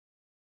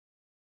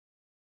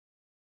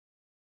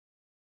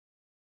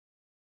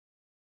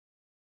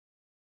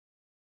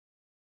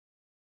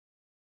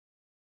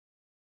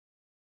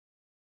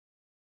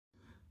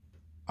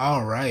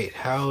All right,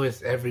 how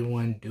is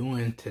everyone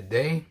doing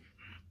today?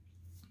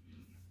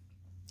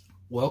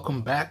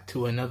 Welcome back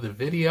to another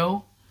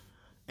video.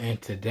 And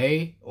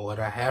today, what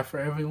I have for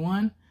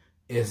everyone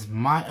is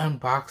my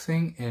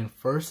unboxing and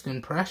first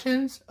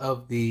impressions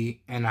of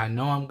and I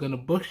know I'm going to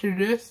butcher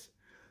this,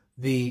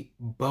 the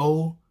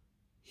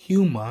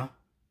Bohuma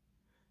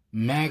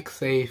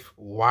MagSafe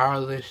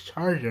wireless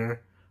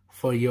charger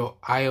for your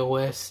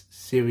iOS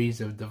series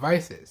of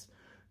devices.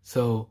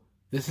 So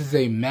this is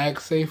a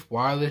MagSafe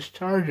wireless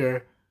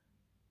charger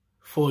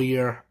for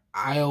your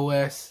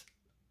iOS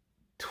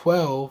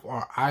 12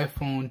 or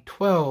iPhone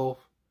 12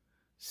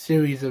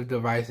 series of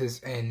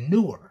devices and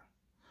newer.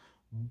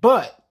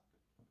 But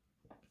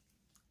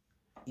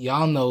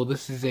y'all know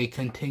this is a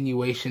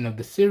continuation of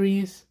the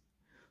series.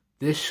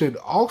 This should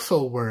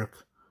also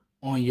work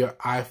on your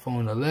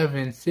iPhone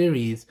 11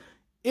 series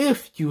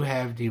if you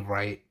have the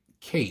right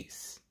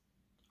case.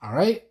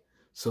 Alright,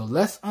 so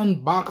let's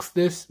unbox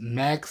this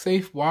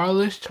MagSafe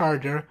wireless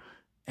charger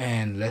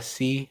and let's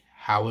see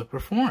how it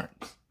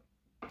performs.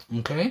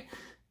 Okay,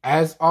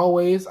 as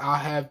always, I'll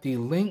have the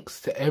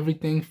links to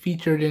everything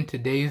featured in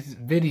today's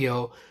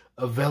video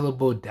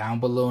available down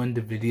below in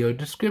the video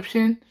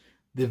description.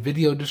 The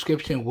video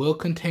description will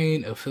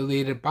contain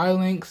affiliated buy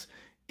links.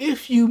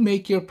 If you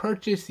make your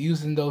purchase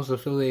using those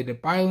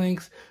affiliated buy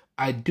links,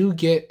 I do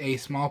get a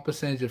small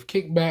percentage of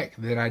kickback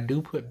that I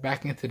do put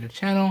back into the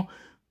channel,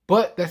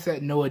 but that's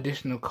at no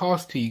additional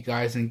cost to you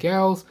guys and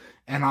gals.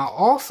 And I'll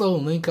also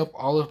link up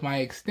all of my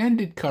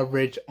extended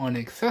coverage on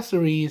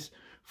accessories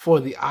for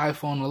the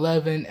iPhone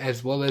 11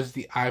 as well as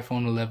the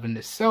iPhone 11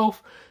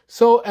 itself.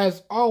 So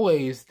as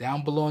always,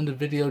 down below in the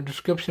video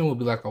description will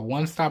be like a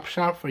one-stop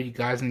shop for you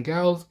guys and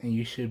gals, and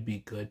you should be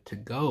good to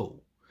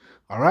go.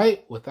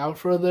 Alright, without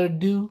further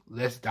ado,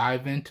 let's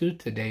dive into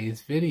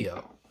today's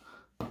video.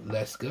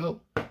 Let's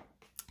go.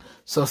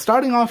 So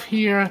starting off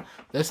here,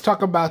 let's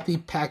talk about the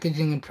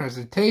packaging and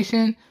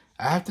presentation.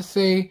 I have to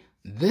say,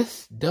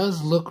 this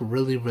does look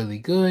really, really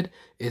good.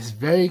 It's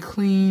very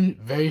clean,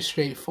 very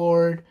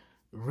straightforward,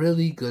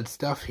 really good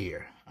stuff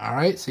here.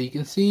 Alright, so you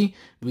can see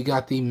we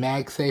got the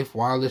MagSafe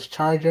wireless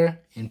charger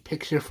in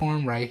picture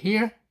form right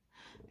here.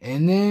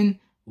 And then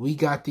we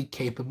got the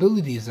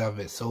capabilities of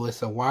it. So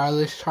it's a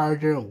wireless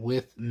charger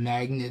with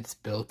magnets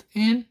built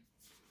in.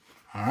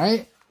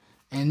 Alright,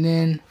 and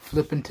then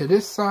flipping to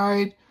this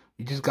side,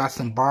 we just got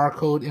some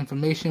barcode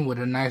information with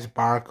a nice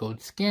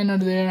barcode scanner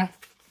there.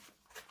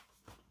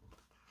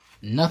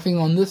 Nothing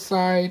on this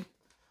side.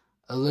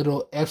 A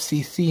little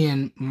FCC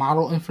and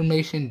model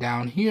information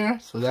down here.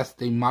 So that's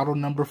the model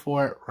number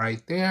for it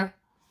right there.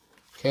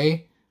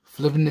 Okay,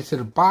 flipping it to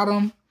the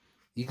bottom,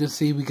 you can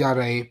see we got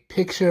a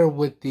picture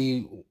with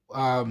the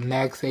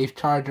MagSafe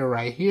charger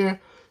right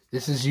here.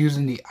 This is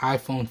using the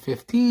iPhone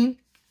 15.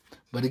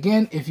 But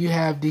again, if you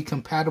have the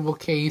compatible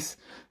case,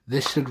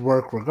 this should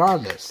work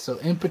regardless. So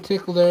in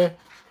particular,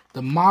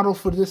 the model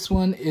for this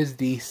one is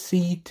the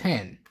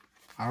C10.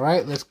 All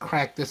right, let's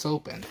crack this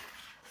open.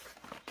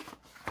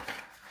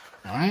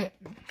 All right.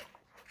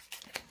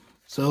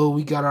 So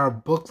we got our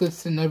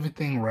booklets and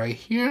everything right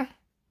here.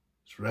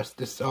 Let's rest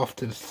this off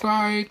to the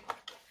side.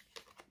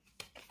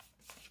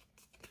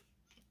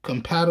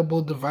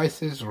 Compatible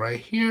devices right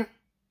here.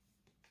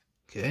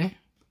 Okay,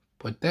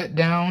 put that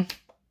down.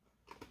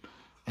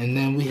 And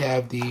then we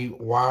have the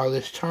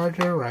wireless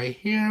charger right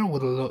here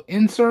with a little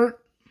insert.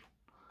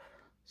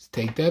 Let's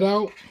take that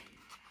out.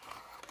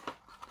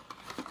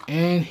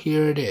 And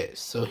here it is.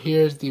 So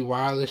here's the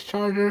wireless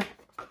charger.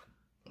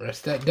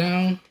 Rest that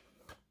down.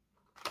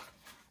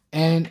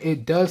 And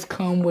it does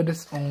come with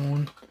its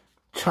own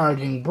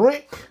charging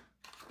brick.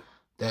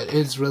 That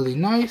is really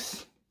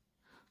nice.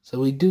 So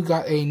we do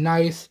got a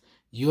nice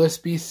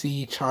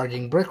USB-C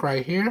charging brick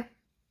right here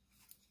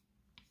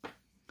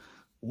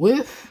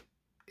with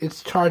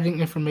its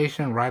charging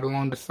information right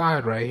along the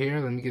side right here.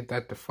 Let me get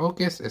that to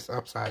focus. It's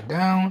upside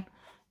down.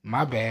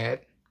 My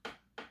bad.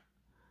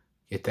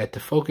 Get that to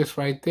focus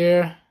right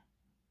there.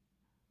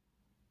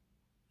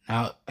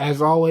 Now, as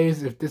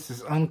always, if this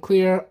is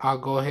unclear, I'll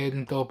go ahead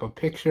and throw up a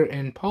picture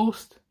in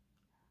post.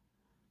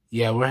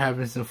 Yeah, we're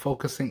having some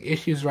focusing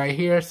issues right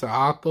here, so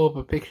I'll throw up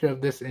a picture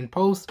of this in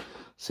post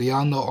so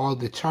y'all know all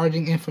the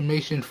charging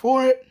information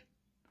for it.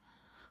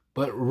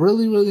 But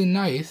really, really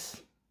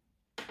nice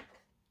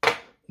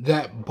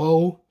that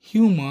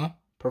Bohuma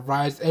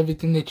provides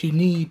everything that you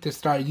need to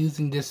start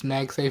using this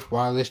MagSafe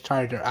wireless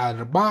charger out of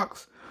the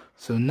box.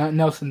 So nothing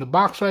else in the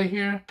box right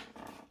here.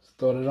 Let's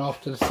throw it off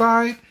to the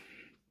side.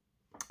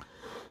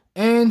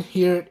 And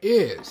here it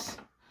is.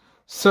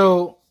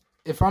 So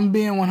if I'm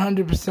being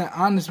 100%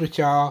 honest with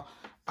y'all,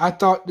 I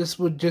thought this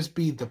would just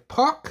be the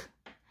puck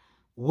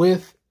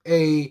with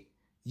a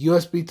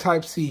USB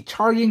Type-C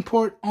charging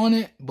port on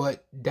it,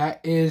 but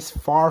that is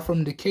far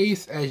from the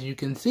case, as you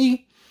can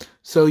see.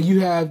 So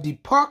you have the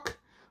puck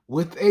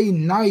with a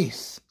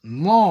nice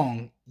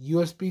long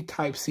USB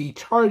Type-C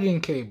charging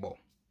cable.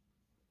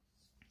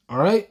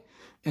 Alright,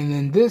 and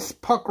then this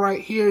puck right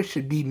here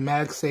should be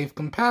MagSafe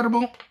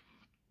compatible.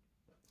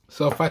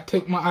 So if I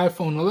take my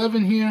iPhone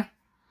 11 here,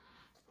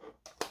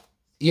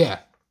 yeah,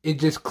 it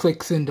just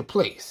clicks into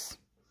place.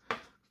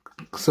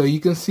 So you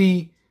can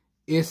see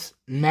it's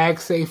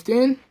MagSafed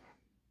in,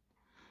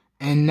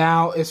 and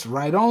now it's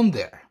right on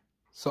there.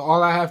 So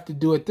all I have to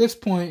do at this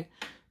point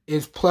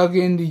is plug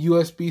in the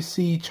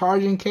USB-C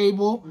charging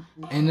cable,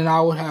 and then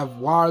I will have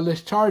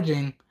wireless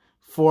charging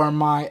for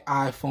my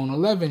iPhone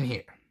 11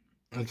 here.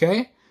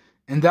 Okay?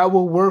 And that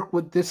will work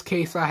with this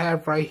case I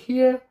have right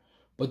here,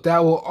 but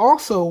that will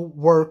also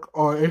work,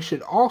 or it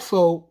should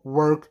also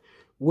work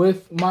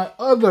with my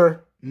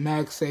other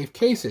MagSafe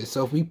cases.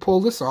 So if we pull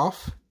this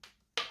off,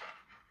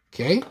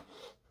 okay,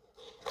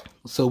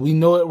 so we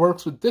know it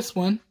works with this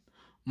one,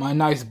 my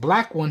nice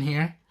black one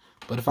here.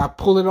 But if I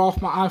pull it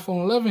off my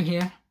iPhone 11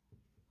 here,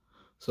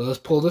 so let's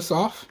pull this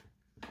off.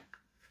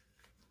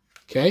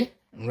 Okay,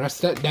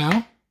 rest that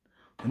down.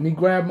 Let me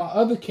grab my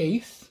other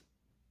case,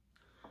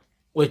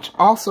 which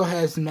also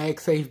has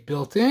MagSafe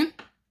built in.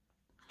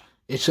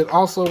 It should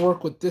also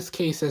work with this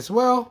case as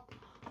well.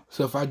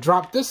 So if I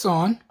drop this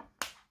on,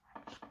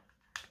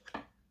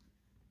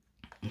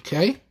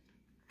 okay,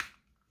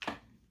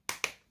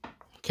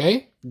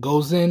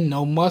 goes in,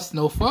 no muss,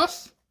 no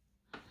fuss.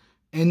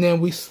 And then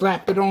we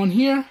slap it on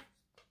here.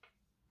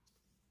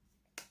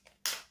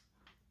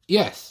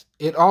 Yes,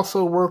 it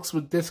also works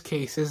with this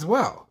case as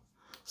well.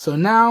 So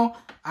now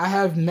I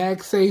have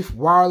MagSafe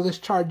wireless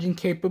charging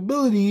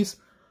capabilities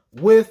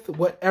with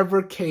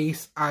whatever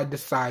case I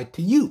decide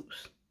to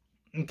use.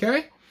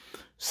 Okay,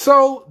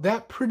 so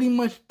that pretty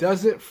much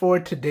does it for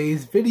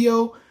today's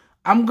video.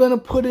 I'm going to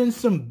put in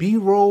some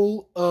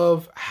B-roll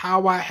of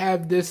how I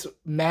have this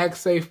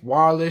MagSafe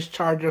wireless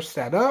charger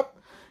set up.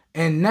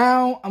 And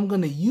now I'm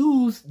going to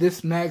use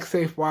this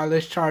MagSafe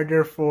wireless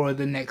charger for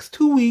the next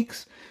 2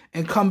 weeks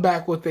and come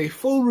back with a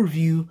full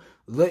review,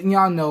 letting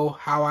y'all know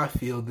how I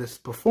feel this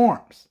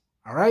performs.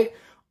 All right.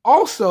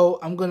 Also,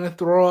 I'm going to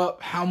throw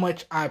up how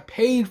much I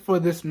paid for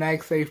this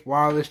MagSafe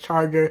wireless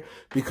charger,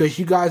 because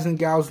you guys and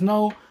gals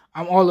know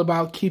I'm all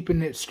about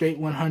keeping it straight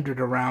 100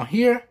 around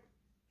here.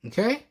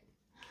 Okay.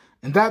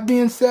 And that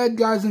being said,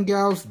 guys and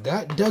gals,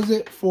 that does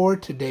it for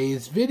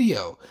today's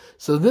video.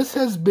 So this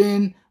has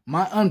been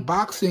my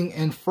unboxing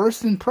and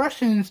first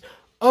impressions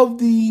of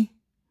the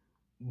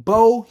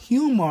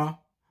Bohuma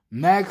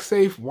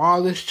MagSafe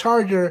wireless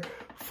charger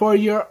for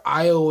your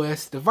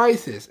iOS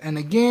devices. And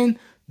again,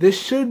 this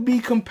should be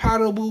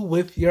compatible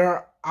with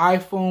your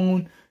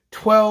iPhone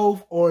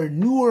 12 or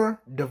newer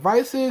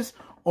devices,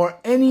 or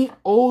any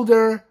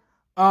older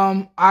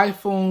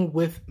iPhone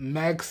with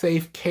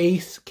MagSafe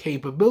case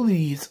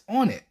capabilities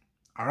on it.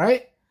 All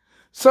right.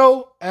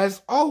 So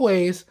as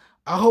always,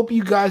 I hope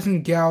you guys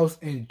and gals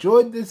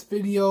enjoyed this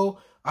video.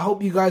 I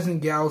hope you guys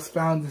and gals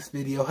found this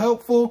video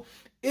helpful.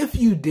 If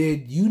you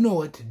did, you know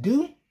what to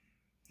do.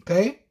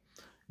 Okay.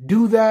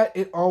 Do that.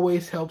 It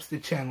always helps the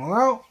channel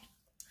out.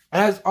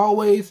 As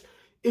always,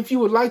 if you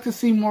would like to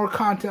see more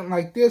content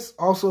like this,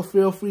 also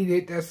feel free to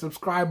hit that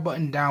subscribe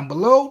button down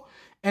below.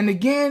 And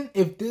again,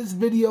 if this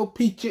video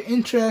piqued your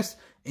interest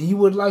and you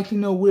would like to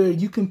know where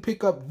you can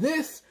pick up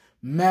this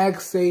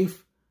MagSafe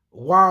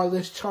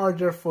wireless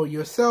charger for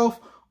yourself,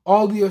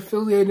 all the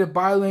affiliated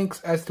buy links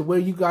as to where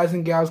you guys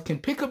and gals can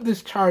pick up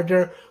this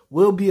charger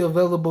will be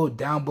available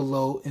down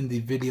below in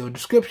the video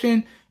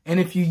description. And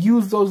if you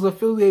use those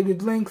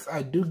affiliated links,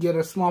 I do get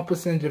a small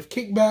percentage of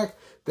kickback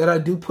that I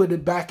do put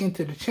it back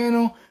into the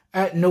channel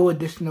at no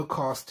additional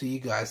cost to you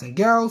guys and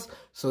gals.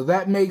 So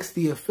that makes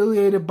the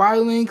affiliated buy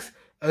links,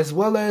 as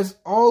well as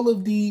all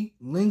of the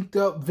linked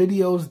up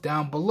videos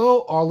down below,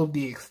 all of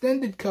the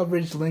extended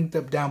coverage linked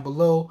up down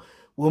below,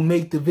 will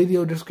make the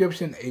video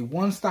description a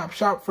one-stop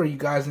shop for you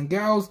guys and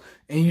gals,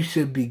 and you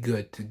should be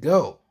good to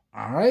go.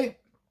 All right.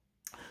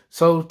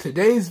 So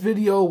today's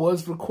video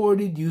was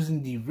recorded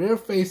using the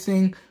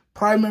rear-facing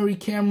primary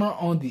camera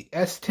on the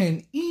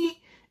S10e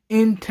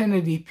in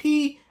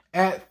 1080p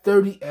at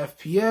 30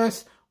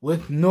 FPS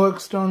with no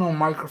external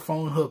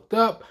microphone hooked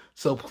up.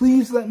 So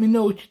please let me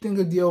know what you think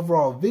of the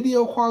overall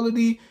video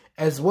quality,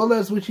 as well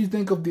as what you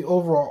think of the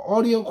overall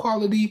audio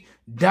quality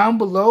down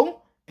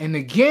below. And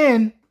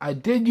again, I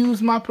did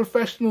use my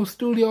professional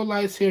studio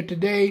lights here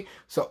today,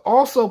 so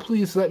also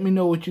please let me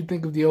know what you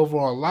think of the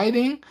overall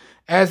lighting.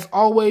 As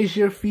always,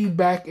 your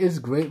feedback is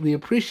greatly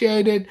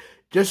appreciated.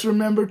 Just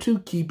remember to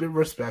keep it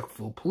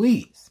respectful,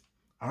 please.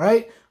 All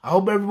right? I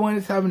hope everyone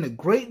is having a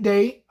great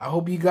day. I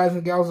hope you guys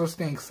and gals are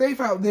staying safe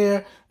out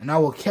there, and I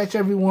will catch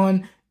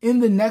everyone in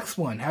the next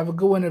one. Have a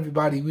good one,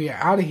 everybody. We are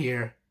out of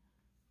here.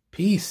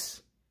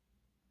 Peace.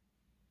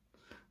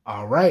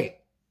 All right.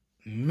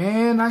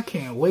 Man, I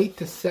can't wait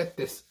to set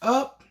this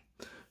up.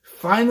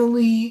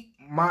 Finally,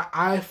 my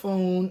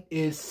iPhone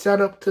is set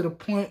up to the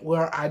point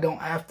where I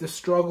don't have to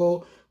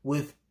struggle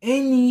with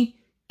any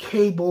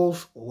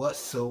cables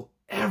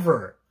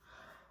whatsoever.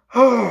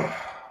 I've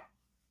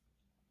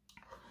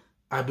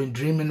been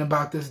dreaming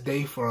about this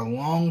day for a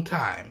long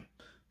time.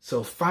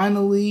 So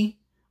finally,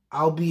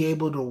 I'll be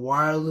able to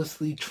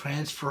wirelessly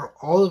transfer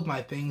all of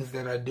my things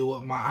that I do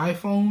with my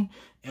iPhone.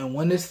 And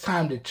when it's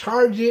time to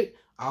charge it,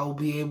 I'll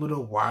be able to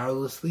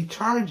wirelessly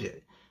charge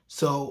it.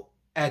 So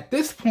at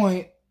this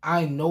point,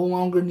 I no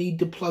longer need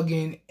to plug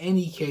in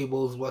any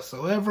cables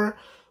whatsoever.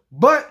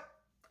 But,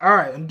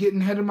 alright, I'm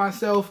getting ahead of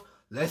myself.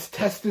 Let's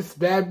test this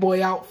bad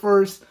boy out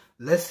first.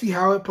 Let's see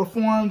how it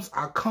performs.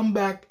 I'll come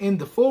back in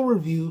the full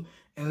review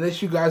and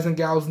let you guys and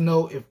gals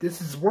know if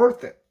this is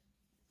worth it.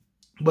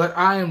 But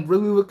I am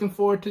really looking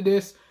forward to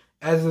this.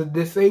 As a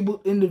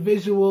disabled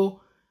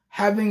individual,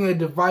 having a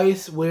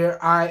device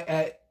where I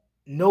at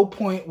no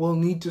point will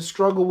need to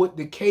struggle with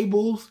the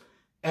cables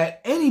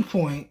at any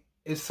point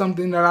is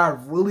something that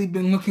I've really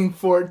been looking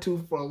forward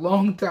to for a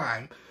long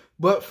time.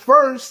 But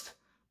first,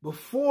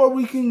 before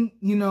we can,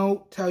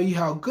 tell you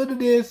how good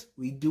it is,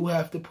 we do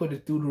have to put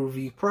it through the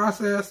review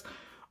process.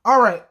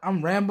 Alright,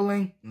 I'm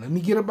rambling. Let me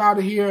get up out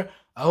of here.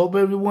 I hope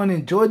everyone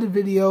enjoyed the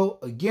video.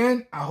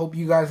 Again, I hope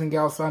you guys and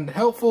gals found it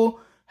helpful.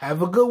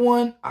 Have a good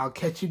one. I'll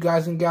catch you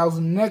guys and gals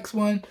in the next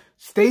one.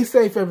 Stay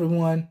safe,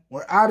 everyone.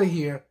 We're out of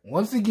here.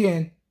 Once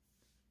again,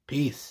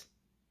 peace.